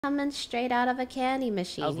Coming straight out of a candy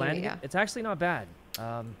machine. I was landing it. It's actually not bad.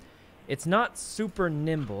 It's not super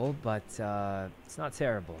nimble, but it's not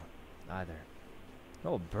terrible either.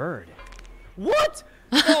 Oh, bird. What?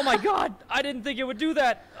 Oh my god! I didn't think it would do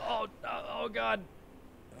that. Oh god.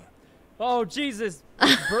 Oh Jesus!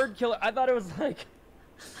 Bird killer. I thought it was like,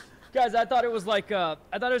 guys. I thought it was like. I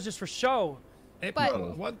thought it was just for show. Hey,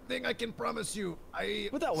 bro, one thing I can promise you, I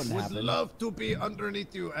would love to be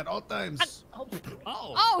underneath you at all times.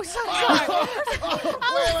 Oh, so sorry.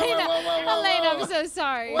 Elaine, I'm so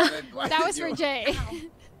sorry. That was for Jay.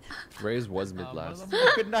 Ray's was mid last.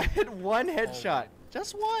 Could not hit one headshot.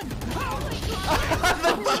 Just one.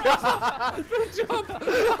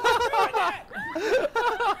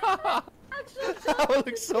 That would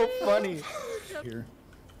look so funny. Here.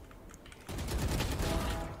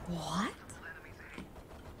 What?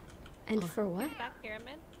 And for what? Back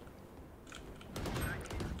pyramid.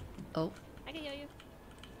 Oh. I can heal you.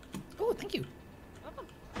 Oh, thank you. Welcome.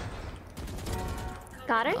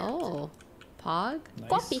 Got her? Oh. Pog? Nice.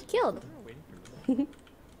 Copy killed.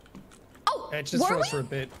 Oh, It just froze for a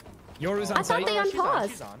bit. Yours on I thought they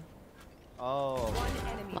unpaused. She's on. Oh.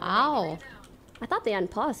 Wow. I thought they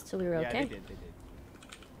unpaused, so we were Yeah, okay. they did.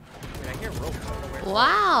 Wait, I hear rope.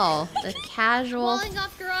 Wow. The casual. Falling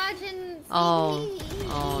off garage and. Oh.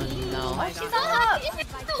 Oh no. She's up.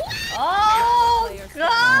 Oh,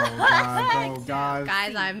 God. Oh god.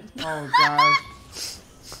 Guys, I'm. Oh god.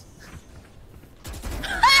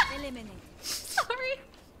 Sorry.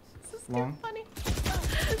 This is Long. funny.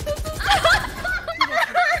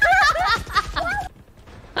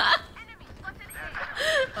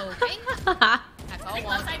 Okay. That's all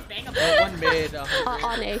one. One mid.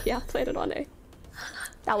 On A, yeah, played it on A.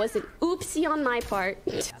 That was an oopsie on my part.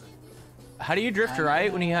 How do you drift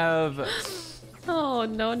right when you have Oh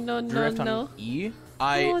no no no drift no. on E? Oh,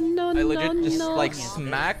 I no, legit no, just no. like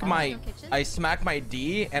smack my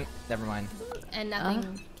D and never mind. And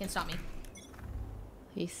nothing can stop me.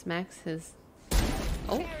 He smacks his.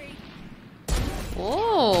 Oh.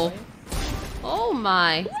 Oh. Oh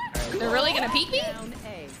my. They're really gonna peek me?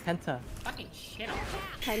 Penta. Fucking shit.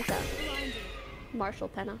 Penta. Marshall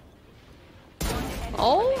Penna.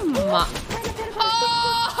 Oh my.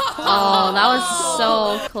 Oh, that was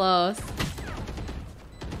so close.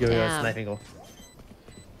 Yo, Damn. sniping goal.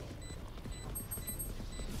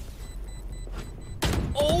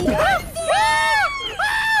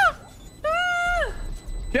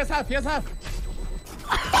 He has half.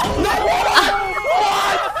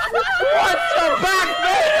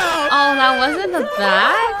 Oh that wasn't the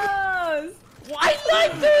back? Why did I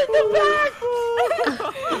do the back?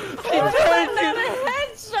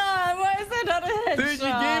 Headshot! Why is that not a headshot? Dude, you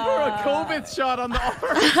gave her a COVID shot on the arm.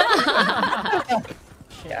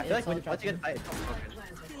 Yeah, I feel like once you get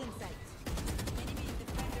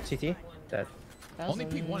CT? Dead. Only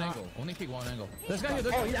pick one angle. Only pick one angle. This guy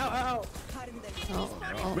here. Oh, yeah,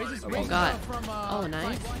 Oh god. Oh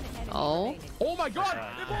nice. Oh. Oh my god!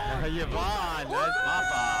 Yvonne, that's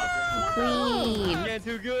pop-up. Clean. Yeah,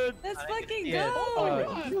 too good. Let's fucking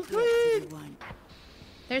go.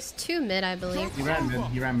 There's two mid, I believe. He ran mid.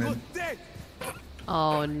 He ran mid.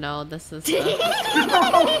 Oh no, this is. He's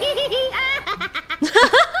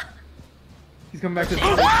coming back to the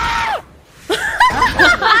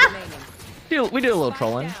We do a little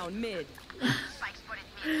trolling.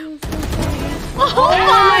 Oh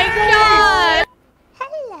my god!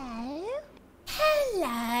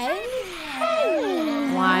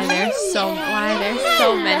 Why there's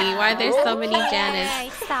so many? Why there's so many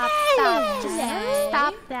Janets?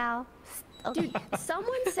 Stop now. Dude,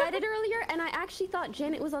 someone said it earlier, and I actually thought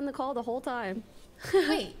Janet was on the call the whole time.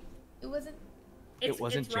 Wait, it wasn't. It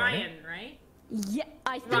wasn't it's Janet? Ryan, right? Yeah,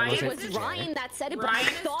 I think Ryan it was is Ryan that said it, but Ryan I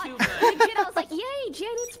is thought too good. legit, I was like, yay,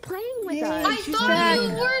 Janet's playing with us. I thought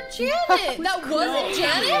you were Janet. That wasn't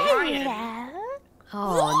Janet.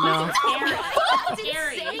 Oh no. That's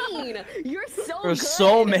insane. You're so There's good.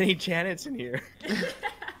 so many Janets in here.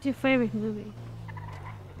 What's your favorite movie?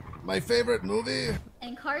 My favorite movie?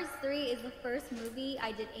 And Cars 3 is the first movie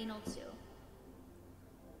I did anal to.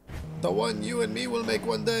 The one you and me will make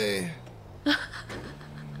one day.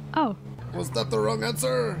 Oh, Was that the wrong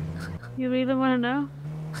answer? you really want to know?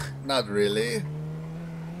 Not really.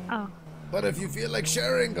 Oh, But if you feel like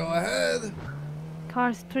sharing, go ahead.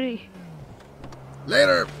 Cars 3.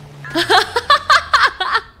 Later.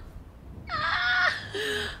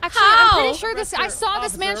 Actually, I'm pretty sure this. I saw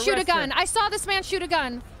this man shoot a gun. I saw this man shoot a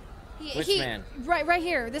gun. Which man? Right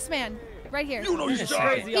here. This man. Right here. You know you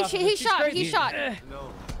shot. He shot.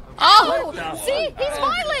 Oh! See, he's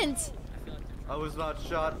violent. I was not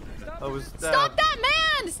shot. Stop that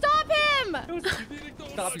man! Stop him!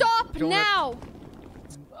 Stop now!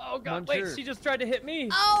 Oh god, wait, she just tried to hit me.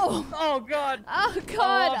 Oh! Oh god. Oh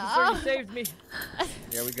god! Officer, you saved me.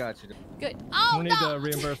 Yeah, we got you. Good. Oh We no! need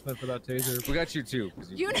reimbursement for that taser. We got you too.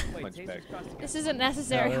 You know- Wait, punched taser's back. crossing. This isn't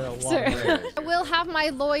necessary, officer. away. I will have my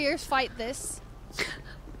lawyers fight this.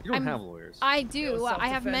 You don't have lawyers. I do. I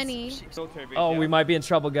have Self-defense. many. Oh, we might be in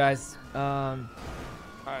trouble, guys. Oh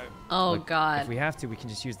Look, god. If we have to, we can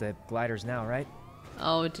just use the gliders now, right?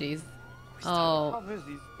 Oh jeez. Oh. Are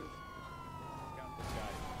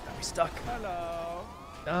we stuck?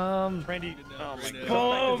 Randy,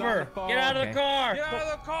 Pull over! Get out of the car! Get out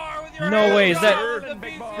of the car with your No way, is that?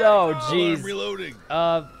 Oh, I'm jeez. reloading.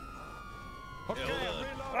 No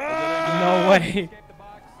way.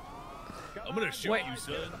 I'm gonna shoot you,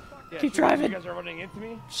 son. Keep driving. You guys are running into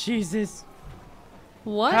me? Jesus.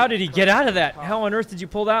 What? How did he get out of that? How on earth did you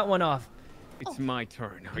pull that one off? It's my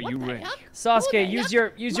turn. Are you ready? Sasuke, use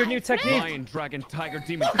your new technique. Lion, dragon, tiger,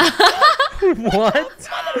 demon. What?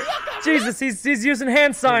 Jesus, he's using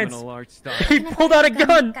hand signs. Criminal art style. He pulled out a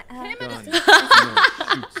gun. Done. No,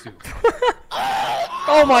 shoot.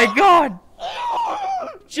 Oh my god.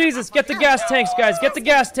 Jesus, get the gas tanks, guys. Get the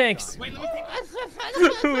gas tanks.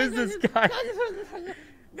 Who is this guy?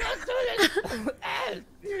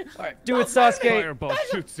 Alright, do it, Sasuke. Fireball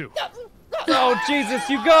jutsu. Oh, Jesus,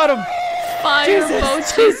 you got him. Fireball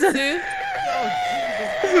jutsu.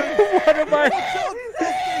 What am I?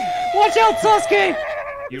 Watch out, Sasuke.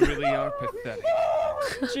 You really are pathetic.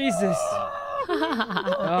 Jesus.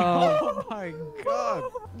 Oh my god.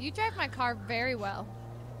 You drive my car very well.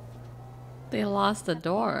 They lost the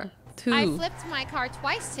door. Two. I flipped my car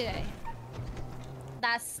twice today.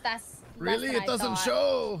 That's Really? what It I doesn't thought.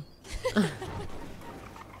 show.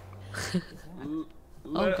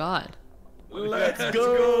 Oh god. Let's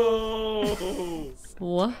go.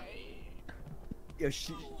 What?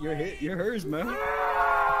 You're hers, man.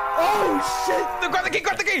 Oh shit! Grab the key!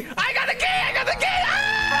 Grab the key! I got the key! I got the key!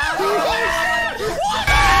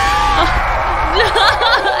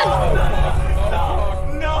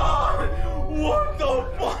 No! What the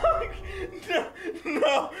fuck?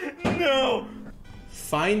 No!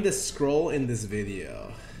 Find the scroll in this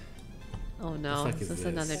video. Oh no. The fuck Is is this this?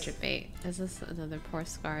 another debate? Is this another poor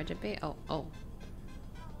Scar debate? Oh.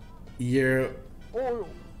 You're.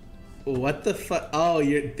 What the fuck? Oh,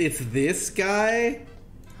 it's this guy?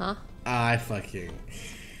 Huh? I'm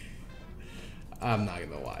not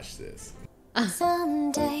gonna watch this.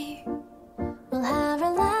 Someday we'll have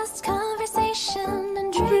our last conversation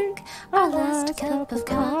and drink our last cup of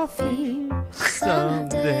coffee.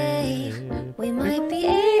 Someday we might be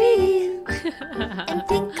 80 and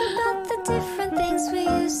think about the different things we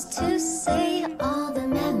used to say. All the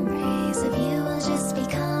memories of you will just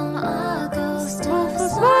become a ghost of a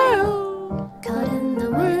smile caught in the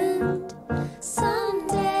wind.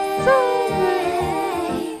 Someday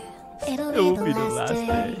it'll be the last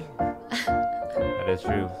day. That is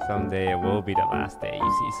true. Someday it will be the last day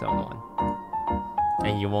you see someone.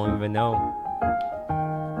 And you won't even know.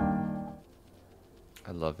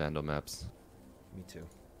 I love Vandal maps. Me too.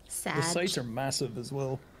 Sad. The sites are massive as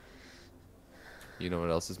well. You know what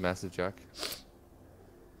else is massive, Jack?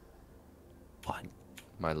 What?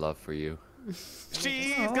 My love for you.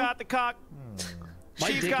 She's got the cock.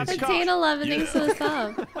 She's got the cock. Potato leavening to the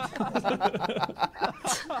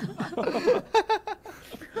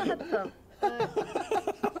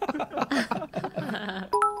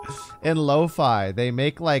In lo-fi, they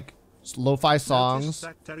make like lo-fi songs. Notice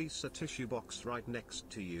that there is a tissue box right next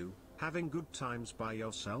to you. Having good times by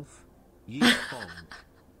yourself? Yeet pong.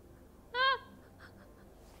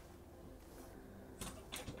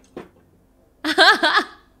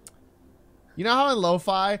 You know how in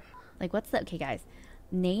lo-fi, Like, what's the... Okay, guys.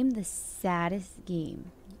 Name the saddest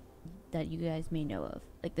game that you guys may know of.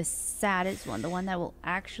 Like, the saddest one. The one that will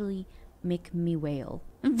actually make me wail.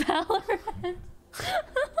 Valorant.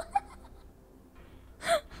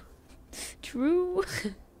 True.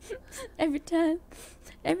 Every time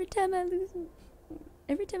I lose.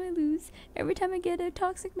 Every time I get a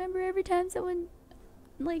toxic member. Every time someone,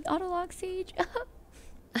 like, auto-lock Sage.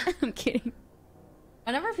 I'm kidding.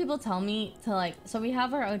 Whenever people tell me to, like, so we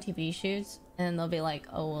have our OTB shoots, and they'll be like,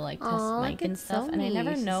 oh, we'll, like, test Aw, mic and look, it's stuff, so and I never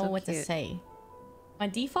nice, know so what to cute. say. My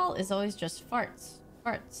default is always just farts,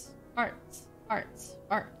 farts, farts, farts,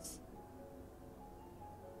 farts.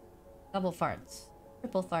 Double farts,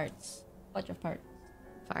 triple farts, quadra farts.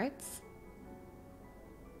 Farts?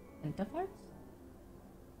 Penta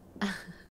farts?